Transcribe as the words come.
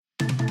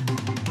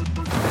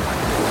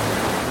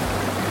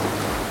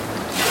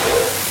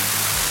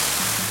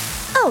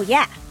Oh,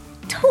 yeah.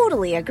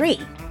 Totally agree.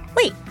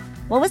 Wait,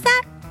 what was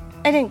that?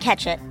 I didn't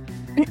catch it.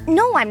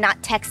 No, I'm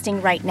not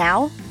texting right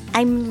now.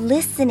 I'm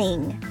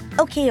listening.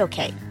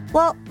 Okay.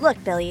 Well, look,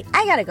 Billy,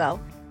 I gotta go.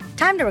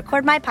 Time to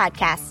record my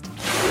podcast.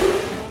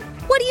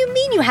 What do you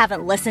mean you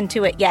haven't listened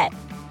to it yet?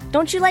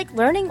 Don't you like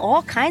learning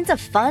all kinds of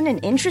fun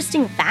and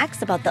interesting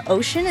facts about the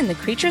ocean and the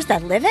creatures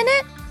that live in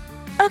it?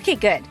 Okay,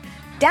 good.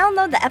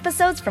 Download the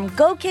episodes from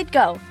Go Kid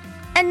Go.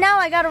 And now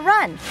I gotta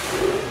run.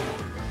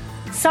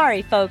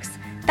 Sorry, folks.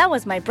 That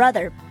was my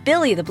brother,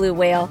 Billy the Blue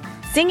Whale,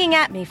 singing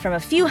at me from a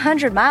few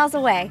hundred miles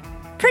away.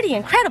 Pretty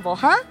incredible,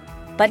 huh?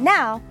 But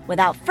now,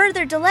 without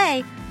further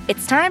delay,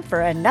 it's time for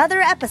another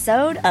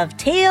episode of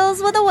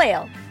Tales with a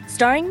Whale,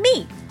 starring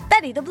me,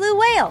 Betty the Blue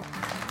Whale.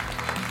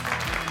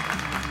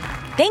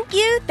 Thank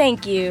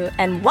you,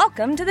 and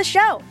welcome to the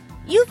show.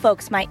 You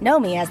folks might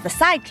know me as the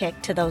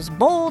sidekick to those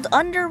bold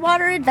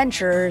underwater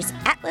adventurers,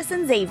 Atlas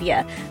and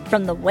Xavier,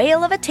 from the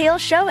Whale of a Tale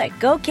show at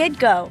Go Kid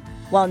Go.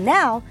 Well,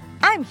 now,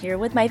 I'm here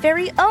with my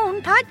very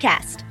own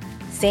podcast.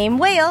 Same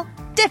whale,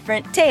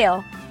 different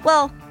tale.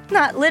 Well,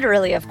 not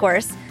literally, of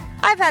course.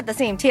 I've had the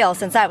same tail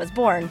since I was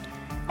born,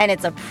 and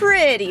it's a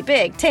pretty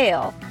big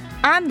tail.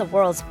 I'm the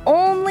world's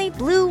only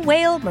blue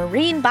whale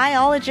marine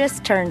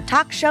biologist turned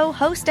talk show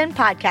host and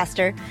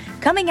podcaster,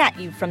 coming at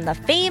you from the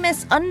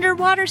famous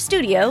underwater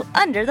studio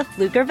under the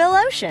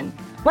Pflugerville Ocean.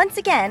 Once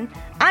again,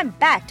 I'm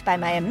backed by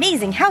my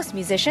amazing house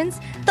musicians,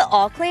 the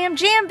All Clam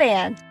Jam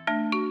Band.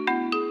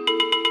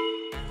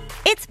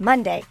 It's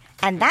Monday,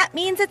 and that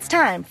means it's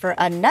time for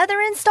another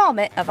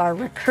installment of our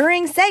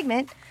recurring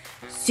segment,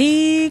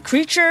 Sea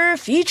Creature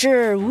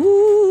Feature.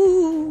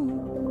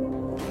 Woo!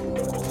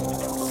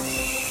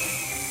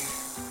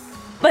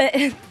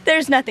 But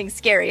there's nothing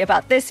scary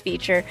about this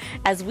feature,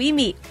 as we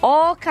meet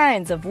all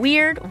kinds of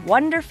weird,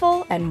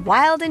 wonderful, and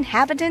wild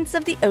inhabitants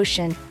of the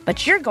ocean.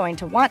 But you're going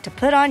to want to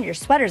put on your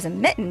sweaters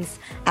and mittens,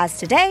 as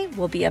today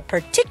will be a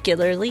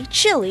particularly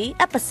chilly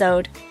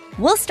episode.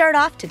 We'll start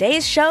off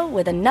today's show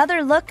with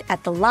another look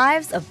at the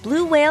lives of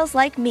blue whales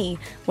like me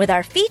with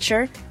our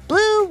feature,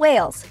 Blue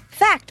Whales,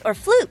 Fact or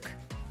Fluke.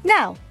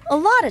 Now, a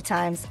lot of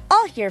times,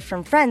 I'll hear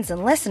from friends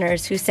and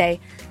listeners who say,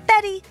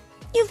 Betty,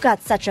 you've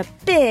got such a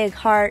big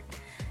heart.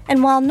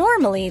 And while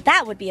normally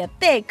that would be a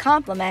big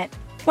compliment,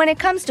 when it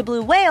comes to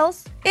blue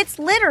whales, it's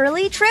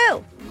literally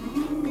true.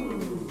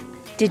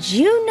 Did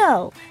you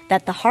know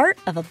that the heart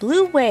of a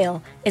blue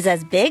whale is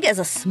as big as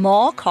a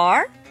small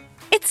car?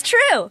 It's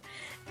true.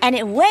 And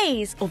it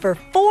weighs over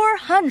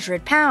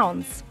 400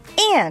 pounds.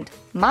 And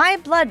my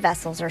blood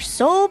vessels are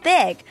so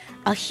big,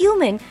 a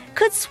human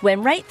could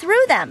swim right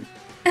through them.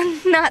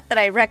 Not that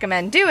I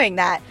recommend doing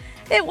that.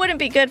 It wouldn't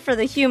be good for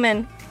the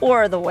human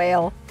or the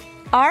whale.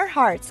 Our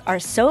hearts are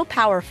so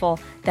powerful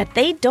that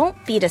they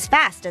don't beat as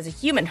fast as a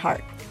human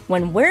heart.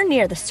 When we're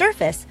near the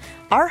surface,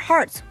 our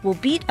hearts will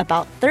beat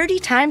about 30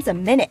 times a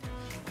minute.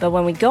 But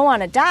when we go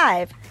on a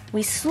dive,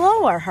 we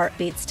slow our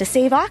heartbeats to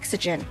save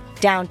oxygen,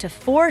 down to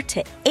 4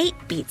 to 8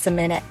 beats a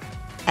minute.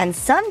 And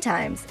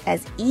sometimes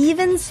as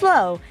even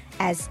slow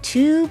as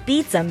 2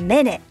 beats a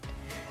minute.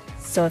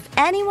 So if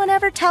anyone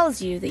ever tells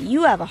you that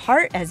you have a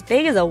heart as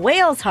big as a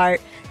whale's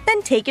heart,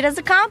 then take it as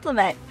a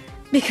compliment.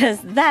 Because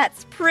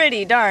that's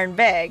pretty darn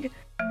big.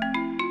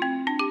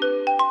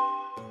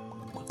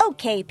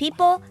 Okay,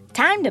 people,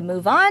 time to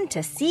move on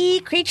to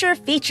Sea Creature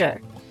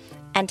Feature.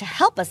 And to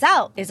help us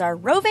out is our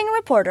roving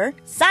reporter,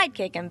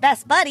 sidekick, and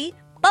best buddy,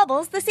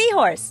 Bubbles the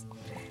Seahorse.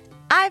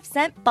 I've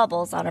sent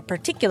Bubbles on a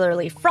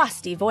particularly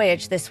frosty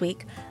voyage this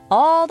week,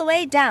 all the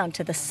way down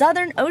to the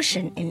Southern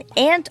Ocean in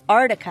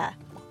Antarctica.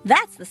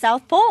 That's the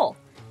South Pole.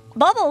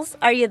 Bubbles,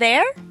 are you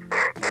there?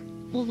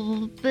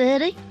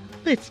 Betty?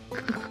 It's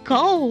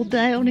cold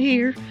down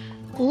here.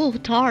 Oh,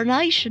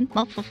 tarnation,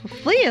 my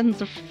fins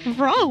are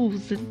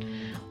frozen.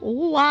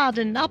 Oh, why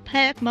didn't I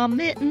pack my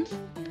mittens?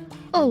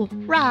 Oh,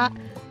 right,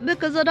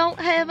 because I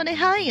don't have any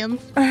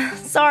hands.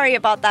 Sorry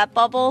about that,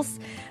 Bubbles.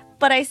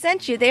 But I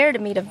sent you there to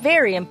meet a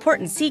very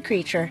important sea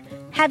creature.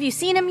 Have you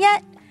seen him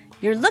yet?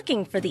 You're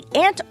looking for the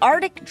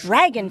Antarctic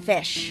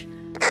dragonfish.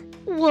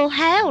 Well,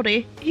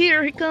 howdy,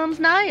 here he comes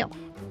now.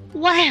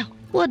 Wow,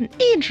 what an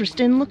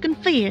interesting looking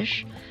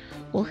fish.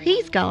 Well,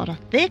 he's got a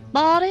thick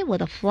body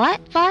with a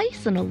flat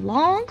face and a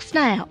long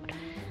snout.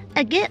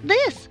 And get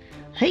this,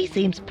 he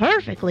seems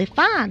perfectly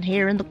fine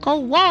here in the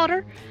cold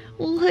water.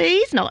 Well,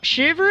 he's not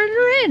shivering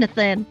or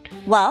anything.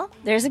 Well,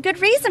 there's a good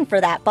reason for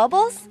that,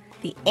 Bubbles.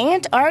 The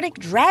Antarctic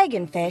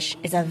dragonfish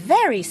is a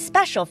very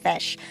special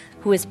fish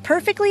who is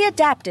perfectly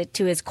adapted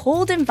to his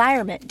cold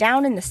environment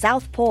down in the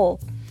South Pole.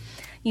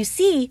 You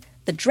see,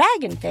 the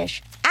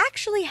dragonfish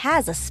actually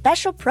has a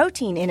special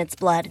protein in its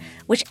blood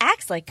which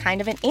acts like kind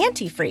of an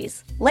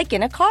antifreeze, like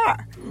in a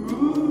car.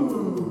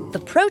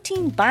 The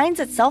protein binds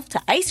itself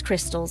to ice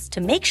crystals to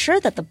make sure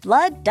that the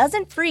blood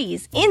doesn't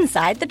freeze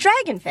inside the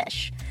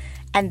dragonfish.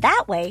 And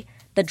that way,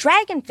 the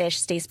dragonfish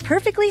stays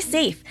perfectly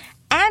safe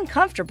and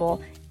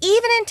comfortable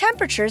even in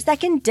temperatures that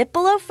can dip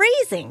below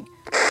freezing.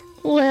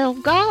 Well,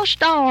 gosh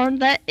darn,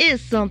 that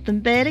is something,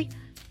 Betty.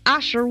 I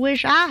sure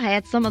wish I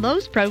had some of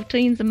those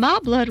proteins in my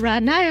blood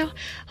right now.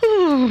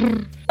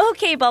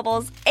 Okay,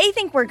 Bubbles, I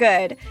think we're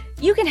good.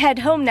 You can head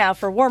home now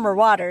for warmer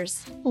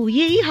waters. Well,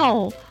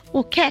 yee-haw.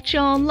 We'll catch you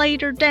on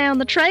later down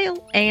the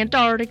trail,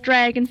 Antarctic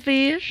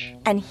dragonfish.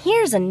 And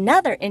here's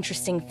another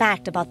interesting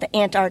fact about the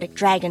Antarctic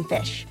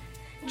dragonfish.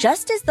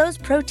 Just as those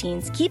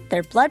proteins keep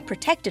their blood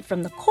protected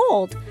from the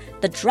cold,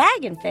 the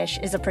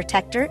dragonfish is a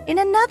protector in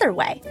another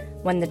way.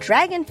 When the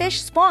dragonfish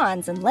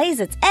spawns and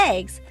lays its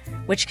eggs,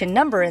 which can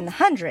number in the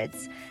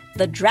hundreds,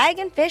 the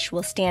dragonfish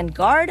will stand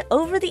guard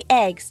over the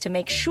eggs to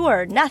make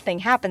sure nothing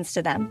happens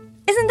to them.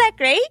 Isn't that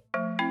great?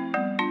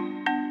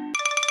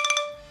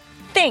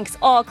 Thanks,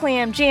 All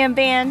Clam Jam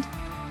Band.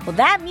 Well,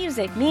 that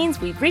music means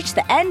we've reached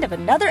the end of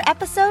another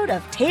episode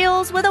of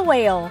Tales with a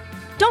Whale.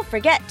 Don't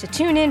forget to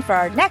tune in for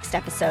our next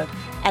episode,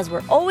 as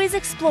we're always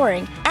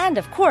exploring, and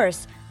of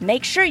course,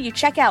 make sure you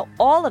check out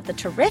all of the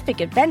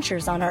terrific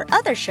adventures on our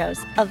other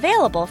shows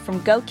available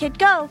from Go Kid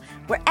Go,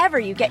 wherever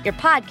you get your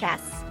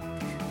podcasts.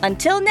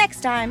 Until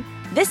next time,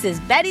 this is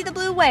Betty the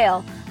Blue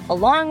Whale,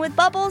 along with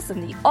Bubbles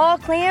and the All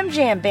Clam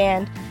Jam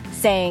Band,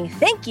 saying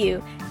thank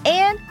you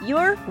and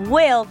you're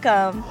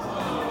welcome.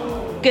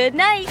 Good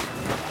night.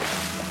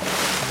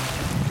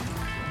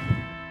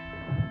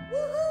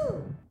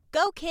 Woohoo!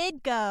 Go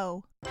Kid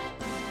Go!